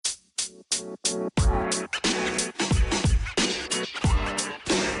Hello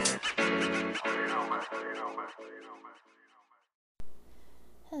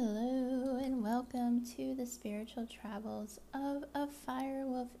and welcome to the spiritual travels of a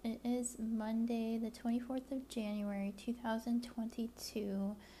firewolf. It is Monday, the 24th of January,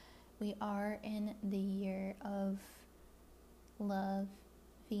 2022. We are in the year of love,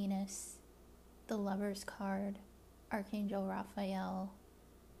 Venus, the Lover's card, Archangel Raphael.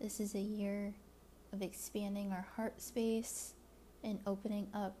 This is a year of expanding our heart space and opening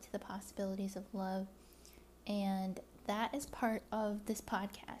up to the possibilities of love. And that is part of this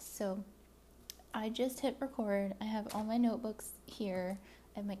podcast. So I just hit record. I have all my notebooks here.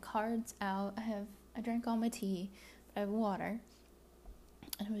 I have my cards out. I drank all my tea. I have water.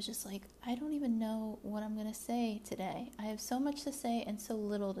 And I was just like, I don't even know what I'm going to say today. I have so much to say and so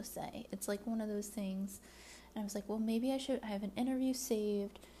little to say. It's like one of those things. And I was like, well, maybe I have an interview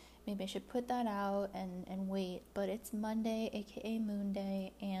saved. Maybe I should put that out and wait. But it's Monday, aka Moon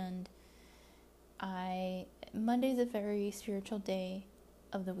Day, and Monday's a very spiritual day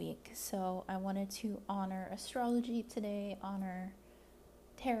of the week, so I wanted to honor astrology today, honor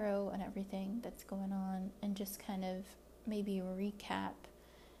tarot and everything that's going on, and just kind of maybe recap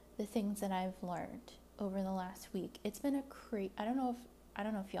the things that I've learned over the last week. It's been I don't know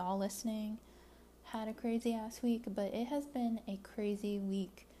if y'all listening had a crazy ass week, but it has been a crazy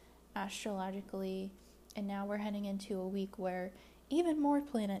week astrologically, and now we're heading into a week where even more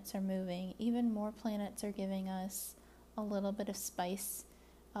planets are moving, even more planets are giving us a little bit of spice,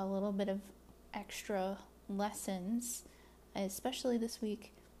 a little bit of extra lessons, especially this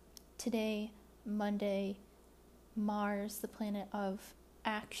week. Today, Monday, Mars, the planet of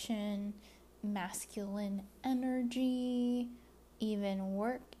action, masculine energy, even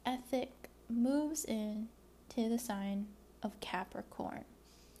work ethic, moves in to the sign of Capricorn.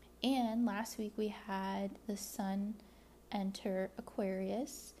 And last week we had the sun enter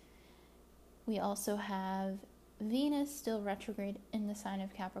Aquarius. We also have Venus still retrograde in the sign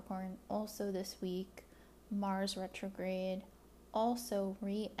of Capricorn also this week. Mars retrograde also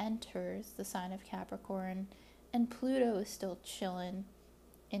re-enters the sign of Capricorn, and Pluto is still chilling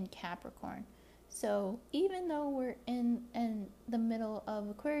in Capricorn. So even though we're in the middle of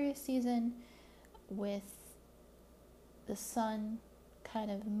Aquarius season with the sun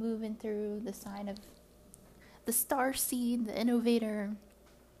kind of moving through the sign of the star seed, the innovator,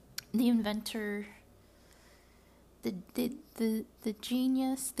 the inventor, the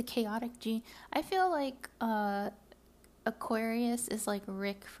genius, the chaotic genius. I feel like Aquarius is like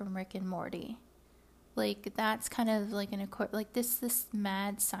Rick from Rick and Morty. Like that's kind of like this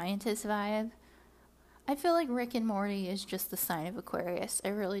mad scientist vibe. I feel like Rick and Morty is just the sign of Aquarius. I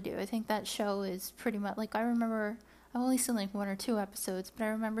really do. I think that show is pretty much like, I remember I've only seen like 1 or 2 episodes, but I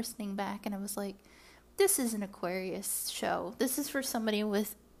remember sitting back and I was like, this is an Aquarius show. This is for somebody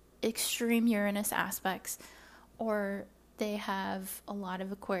with extreme Uranus aspects, or they have a lot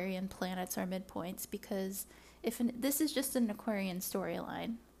of Aquarian planets or midpoints, because this is just an Aquarian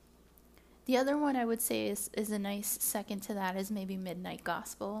storyline. The other one I would say is a nice second to that is maybe Midnight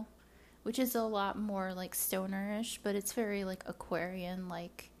Gospel, which is a lot more like stonerish, but it's very like Aquarian,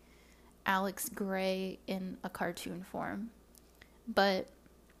 like Alex Gray in a cartoon form. But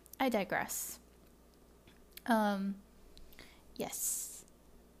I digress. Yes.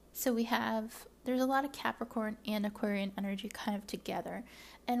 So there's a lot of Capricorn and Aquarian energy kind of together.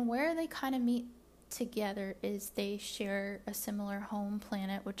 And where they kind of meet together is they share a similar home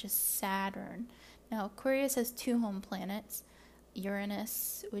planet, which is Saturn. Now, Aquarius has 2 home planets.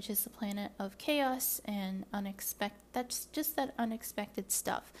 Uranus, which is the planet of chaos and that's just that unexpected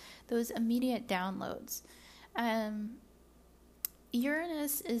stuff. Those immediate downloads.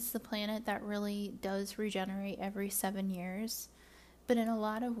 Uranus is the planet that really does regenerate every 7 years, but in a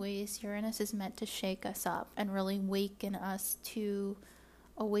lot of ways, Uranus is meant to shake us up and really awaken us to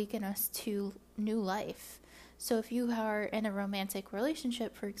new life. So if you are in a romantic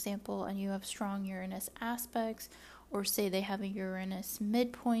relationship, for example, and you have strong Uranus aspects, or say they have a Uranus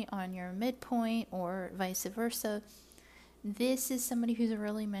midpoint on your midpoint, or vice versa, this is somebody who's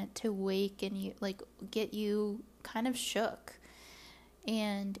really meant to awaken you, like get you kind of shook.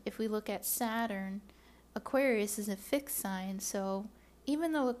 And if we look at Saturn, Aquarius is a fixed sign, so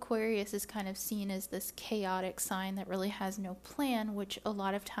even though Aquarius is kind of seen as this chaotic sign that really has no plan, which a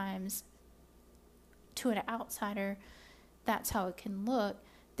lot of times to an outsider, that's how it can look,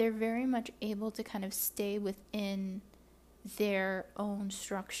 they're very much able to kind of stay within their own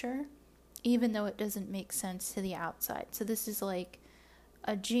structure, even though it doesn't make sense to the outside. So this is like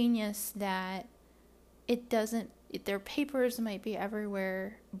a genius that it doesn't, their papers might be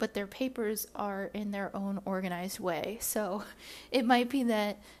everywhere, but their papers are in their own organized way. So it might be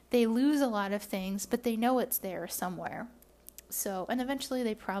that they lose a lot of things, but they know it's there somewhere. So, and eventually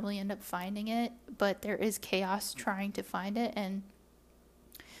they probably end up finding it, but there is chaos trying to find it. And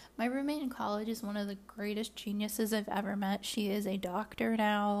my roommate in college is one of the greatest geniuses I've ever met. She is a doctor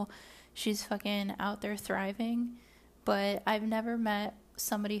now. She's fucking out there thriving. But I've never met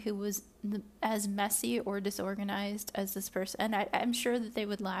somebody who was as messy or disorganized as this person. And I'm sure that they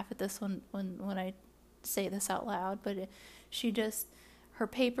would laugh at this when I say this out loud. But her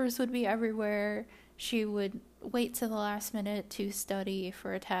papers would be everywhere. She would wait to the last minute to study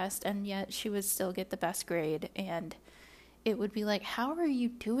for a test, and yet she would still get the best grade. And it would be like, how are you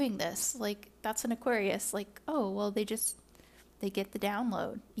doing this? Like, that's an Aquarius. Like, oh, well, they get the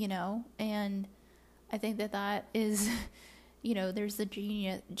download, And I think that is, there's the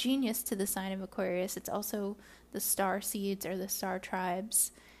genius to the sign of Aquarius. It's also the star seeds or the star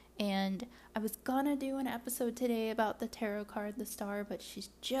tribes. And I was gonna do an episode today about the tarot card, the star, but she's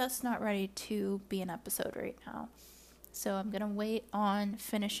just not ready to be an episode right now. So I'm gonna wait on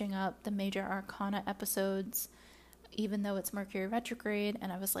finishing up the major arcana episodes, even though it's Mercury retrograde.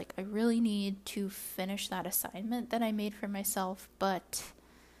 And I was like, I really need to finish that assignment that I made for myself, but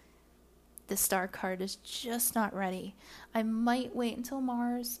the star card is just not ready. I might wait until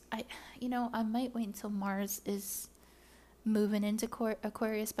Mars. I might wait until Mars is moving into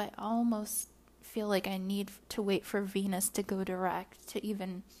Aquarius, but I almost feel like I need to wait for Venus to go direct to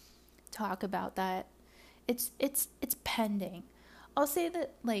even talk about that. It's pending. I'll say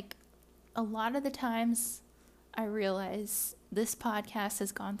that, like, a lot of the times I realize this podcast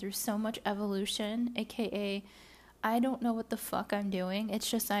has gone through so much evolution, aka I don't know what the fuck I'm doing. It's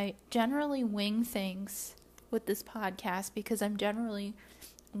just I generally wing things with this podcast because I'm generally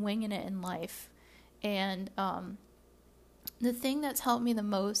winging it in life. And the thing that's helped me the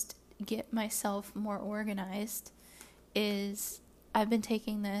most get myself more organized is I've been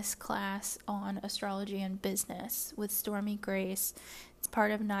taking this class on astrology and business with Stormy Grace. It's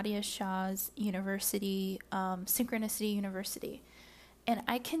part of Nadia Shah's university, Synchronicity University. And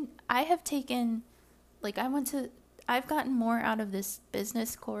I've gotten more out of this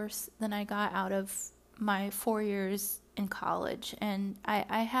business course than I got out of my 4 years in college. And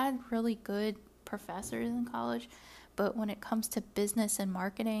I had really good professors in college, but when it comes to business and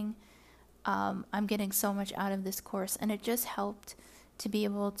marketing, I'm getting so much out of this course. And it just helped to be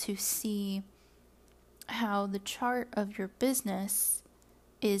able to see how the chart of your business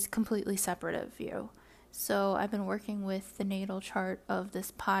is completely separate of you. So I've been working with the natal chart of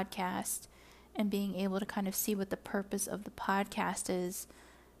this podcast and being able to kind of see what the purpose of the podcast is,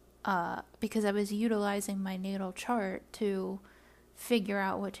 because I was utilizing my natal chart to figure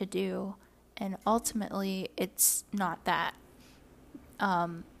out what to do, and ultimately it's not that.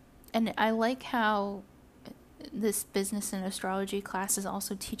 And I like how this business and astrology class is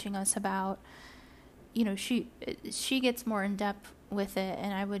also teaching us about, she gets more in depth with it,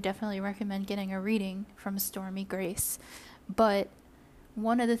 and I would definitely recommend getting a reading from Stormy Grace. But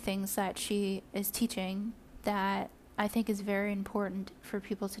one of the things that she is teaching that I think is very important for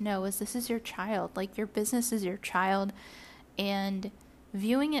people to know is this is your child. Like, your business is your child, and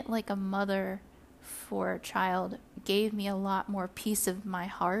viewing it like a mother for a child gave me a lot more peace of my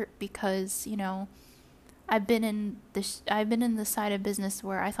heart, because I've been in the side of business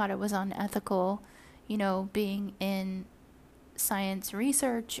where I thought it was unethical, being in science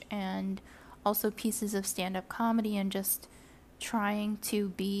research and also pieces of stand-up comedy and just trying to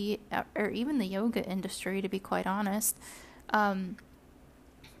be, or even the yoga industry, to be quite honest,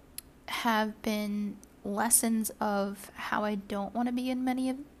 have been lessons of how I don't want to be in many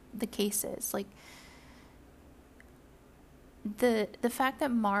of the cases. Like, the fact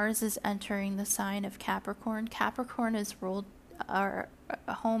that Mars is entering the sign of Capricorn is ruled, our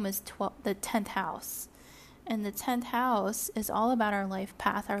home is the 10th house. And the 10th house is all about our life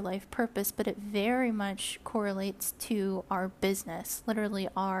path, our life purpose, but it very much correlates to our business, literally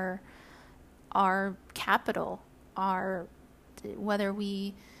our capital, whether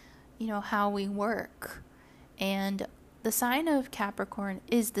we, how we work. And the sign of Capricorn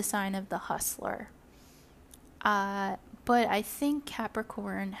is the sign of the hustler. But I think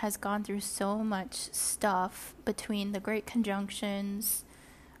Capricorn has gone through so much stuff between the great conjunctions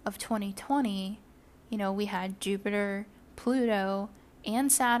of 2020. We had Jupiter, Pluto, and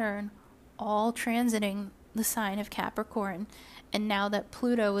Saturn all transiting the sign of Capricorn. And now that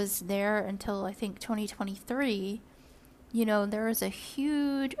Pluto is there until, I think, 2023, there is a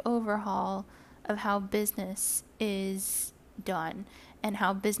huge overhaul of how business is done and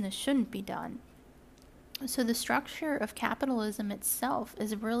how business shouldn't be done. So the structure of capitalism itself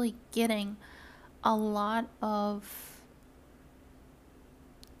is really getting a lot of,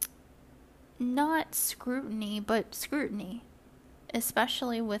 not scrutiny, but scrutiny,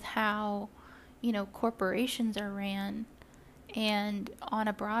 especially with how, corporations are ran. And on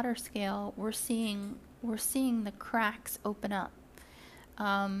a broader scale, we're seeing the cracks open up.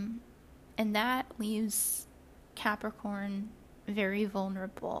 And that leaves Capricorn very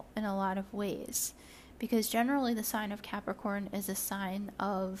vulnerable in a lot of ways, because generally the sign of Capricorn is a sign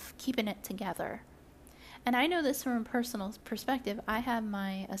of keeping it together. And I know this from a personal perspective. I have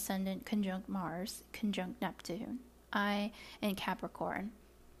my ascendant conjunct Mars, conjunct Neptune, in Capricorn.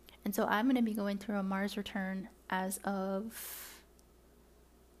 And so I'm going to be going through a Mars return as of,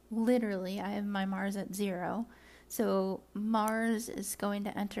 literally, I have my Mars at 0. So Mars is going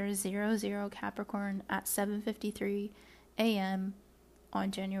to enter 00 Capricorn at 7:53 a.m. on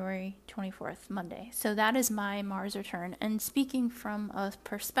January 24th, Monday. So that is my Mars return. And speaking from a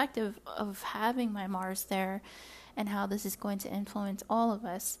perspective of having my Mars there and how this is going to influence all of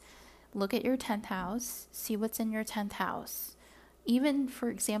us, look at your 10th house, see what's in your 10th house. Even, for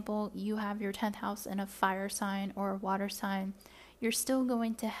example, you have your 10th house in a fire sign or a water sign, you're still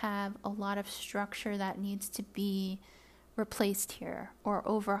going to have a lot of structure that needs to be replaced here, or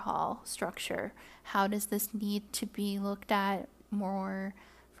overhaul structure. How does this need to be looked at more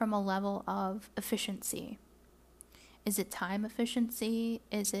from a level of efficiency? Is it time efficiency?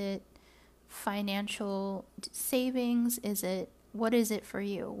 Is it financial savings? What is it for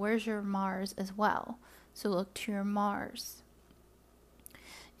you? Where's your Mars as well? So look to your Mars.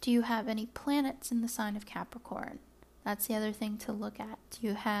 Do you have any planets in the sign of Capricorn? That's the other thing to look at. Do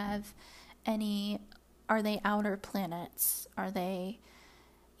you have any, are they outer planets? Are they,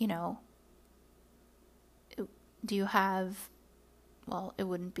 do you have, well, it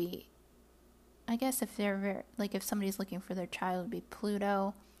wouldn't be, I guess if they're very, if somebody's looking for their child, it would be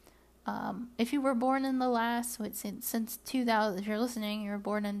Pluto. If you were born in the last, since 2000, if you're listening, you were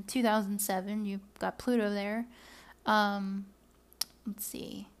born in 2007, you've got Pluto there. Let's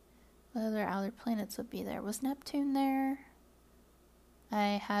see. What other outer planets would be there? Was Neptune there?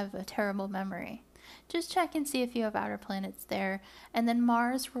 I have a terrible memory. Just check and see if you have outer planets there. And then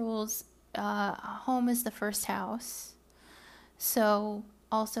Mars rules, home is the first house. So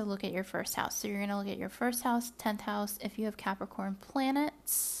also look at your first house. So you're going to look at your first house, 10th house, if you have Capricorn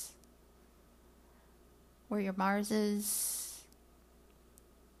planets, where your Mars is.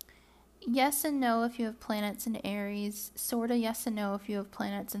 Yes and no if you have planets in Aries. Sort of yes and no if you have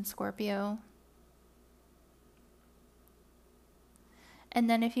planets in Scorpio. And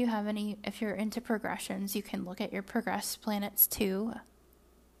then if you're into progressions, you can look at your progressed planets too.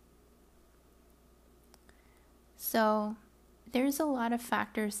 So there's a lot of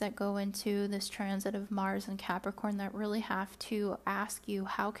factors that go into this transit of Mars and Capricorn that really have to ask you,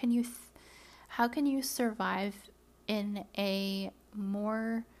 how can you survive in a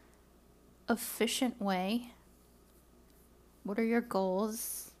more efficient way? What are your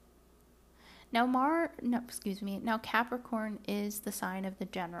goals? Now Capricorn is the sign of the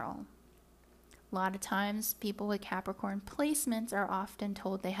general. A lot of times people with Capricorn placements are often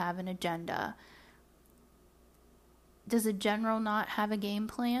told they have an agenda. Does a general not have a game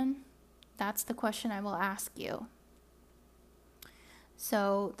plan? That's the question I will ask you.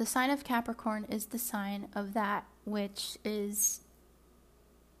 So the sign of Capricorn is the sign of that which is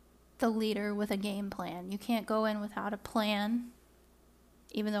the leader with a game plan. You can't go in without a plan,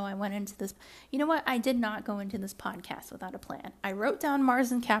 even though I went into this. You know what? I did not go into this podcast without a plan. I wrote down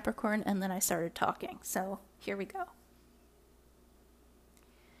Mars and Capricorn and then I started talking. So here we go.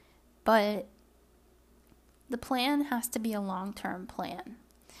 But the plan has to be a long-term plan.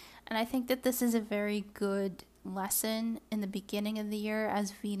 And I think that this is a very good lesson in the beginning of the year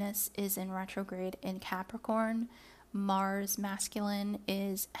as Venus is in retrograde in Capricorn. Mars masculine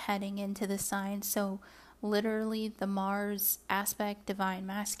is heading into the sign. So literally the Mars aspect, divine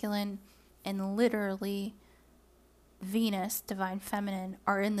masculine, and literally Venus, divine feminine,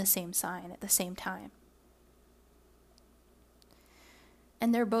 are in the same sign at the same time.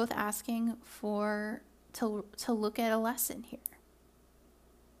 And they're both asking to look at a lesson here.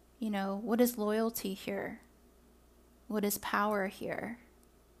 What is loyalty here? What is power here?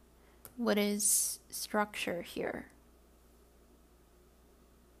 What is structure here?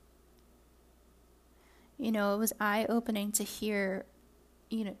 It was eye-opening to hear,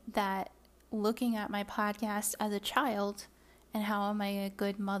 that looking at my podcast as a child and how am I a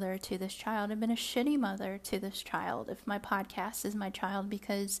good mother to this child? I've been a shitty mother to this child if my podcast is my child,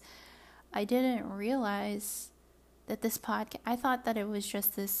 because I didn't realize that this podcast, I thought that it was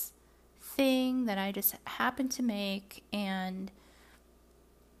just this thing that I just happen to make, and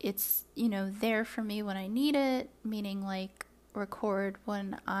it's, there for me when I need it, meaning like record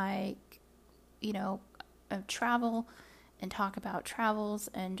when I, travel and talk about travels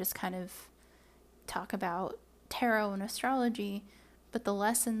and just kind of talk about tarot and astrology. But the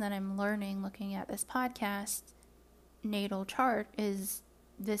lesson that I'm learning looking at this podcast, natal chart, is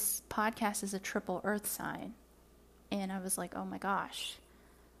this podcast is a triple earth sign. And I was like, oh my gosh,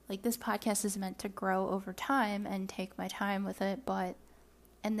 like this podcast is meant to grow over time and take my time with it.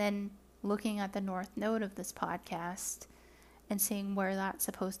 And then looking at the north node of this podcast and seeing where that's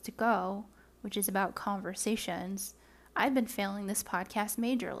supposed to go, which is about conversations, I've been failing this podcast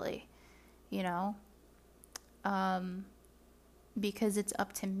majorly, because it's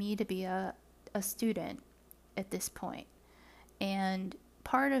up to me to be a student at this point. And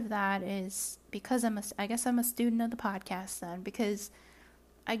part of that is because I guess I'm a student of the podcast then, because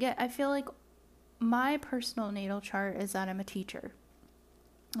I feel like my personal natal chart is that I'm a teacher.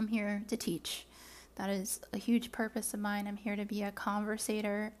 I'm here to teach. That is a huge purpose of mine. I'm here to be a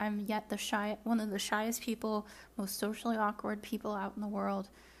conversator. I'm yet one of the shyest people, most socially awkward people out in the world,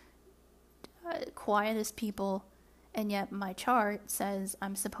 quietest people, and yet my chart says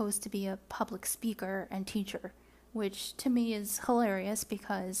I'm supposed to be a public speaker and teacher, which to me is hilarious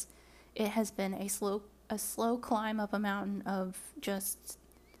because it has been a slow climb up a mountain of just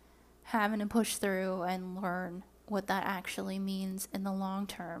having to push through and learn what that actually means in the long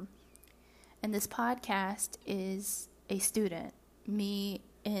term. And this podcast is a student, me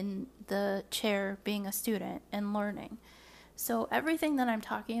in the chair being a student and learning. So everything that I'm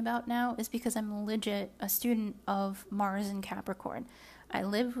talking about now is because I'm legit a student of Mars and Capricorn. I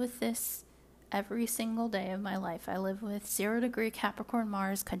live with this every single day of my life. I live with 0-degree Capricorn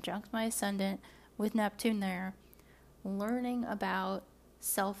Mars conjunct my ascendant with Neptune there, learning about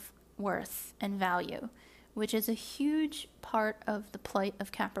self-worth and value, which is a huge part of the plight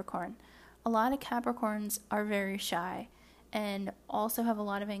of Capricorn. A lot of Capricorns are very shy and also have a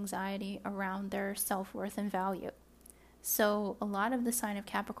lot of anxiety around their self-worth and value. So a lot of the sign of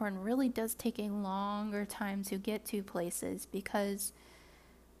Capricorn really does take a longer time to get to places because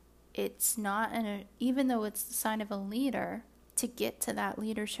it's not even though it's the sign of a leader, to get to that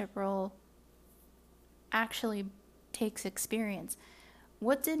leadership role actually takes experience.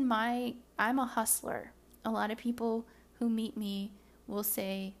 I'm a hustler. A lot of people who meet me will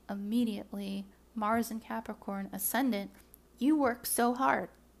say immediately, Mars and Capricorn ascendant, you work so hard.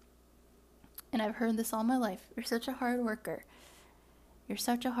 And I've heard this all my life. You're such a hard worker. You're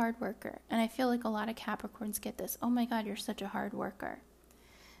such a hard worker. And I feel like a lot of Capricorns get this. Oh my God, you're such a hard worker.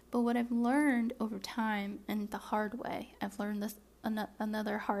 But what I've learned over time, and the hard way, I've learned this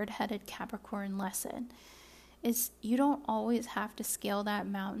another hard-headed Capricorn lesson, is you don't always have to scale that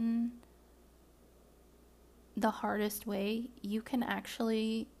mountain the hardest way. You can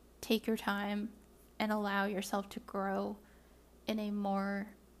actually take your time and allow yourself to grow in a more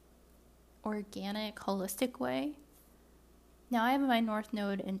organic, holistic way. Now, I have my North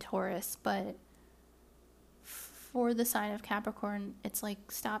Node in Taurus, but for the sign of Capricorn, it's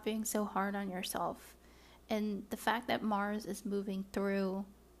like stop being so hard on yourself. And the fact that Mars is moving through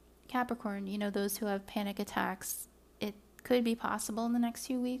Capricorn, those who have panic attacks, it could be possible in the next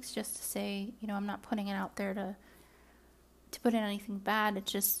few weeks, just to say, I'm not putting it out there to put in anything bad.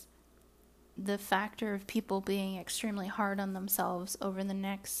 It's just the factor of people being extremely hard on themselves over the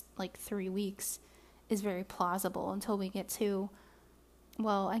next 3 weeks is very plausible until we get to,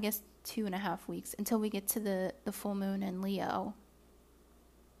 I guess 2.5 weeks, until we get to the full moon in Leo.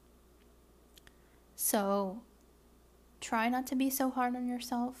 So try not to be so hard on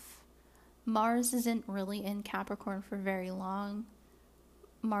yourself. Mars isn't really in Capricorn for very long.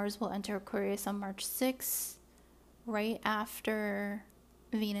 Mars will enter Aquarius on March 6th, right after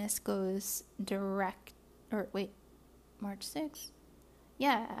Venus goes direct, March 6th?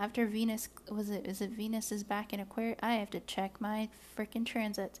 Yeah, after Venus, is it Venus is back in Aquarius? I have to check my freaking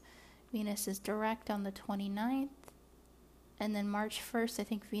transits. Venus is direct on the 29th, and then March 1st, I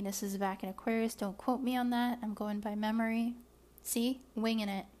think Venus is back in Aquarius. Don't quote me on that. I'm going by memory. See? Winging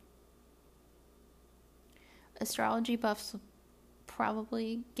it. Astrology buffs will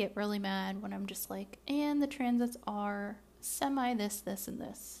probably get really mad when I'm just like, and the transits are semi this, and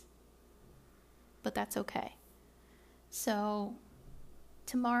this. But that's okay. So,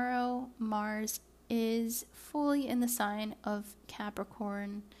 tomorrow, Mars is fully in the sign of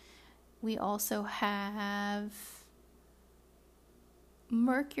Capricorn. We also have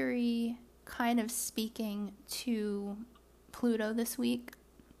Mercury kind of speaking to Pluto this week.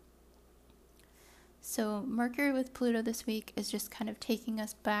 So Mercury with Pluto this week is just kind of taking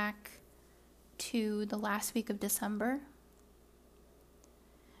us back to the last week of December,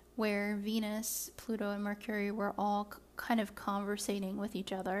 where Venus, Pluto, and Mercury were all kind of conversating with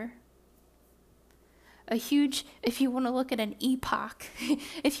each other. If you want to look at an epoch,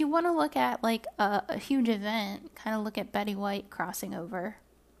 if you want to look at like a huge event, kind of look at Betty White crossing over.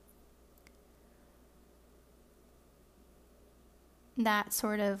 That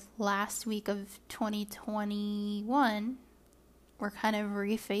sort of last week of 2021, we're kind of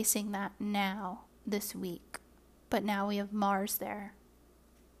refacing that now, this week. But now we have Mars there.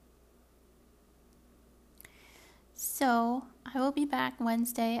 So, I will be back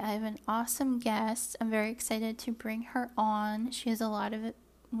Wednesday. I have an awesome guest. I'm very excited to bring her on. She has a lot of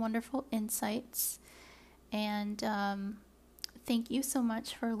wonderful insights. And thank you so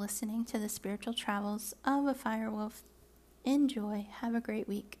much for listening to the Spiritual Travels of a Firewolf. Enjoy. Have a great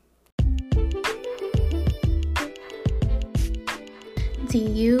week. Do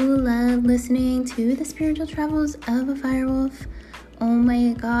you love listening to the Spiritual Travels of a Firewolf? Oh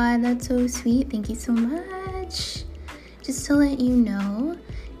my god, that's so sweet. Thank you so much. Just to let you know,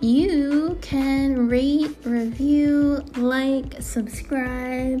 you can rate, review, like,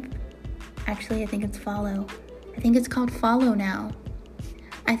 subscribe. Actually, I think it's follow. I think it's called follow now.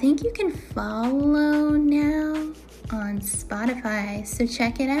 I think you can follow now on Spotify, so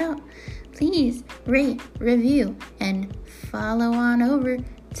check it out. Please rate, review, and follow on over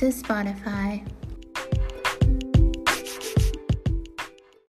to Spotify.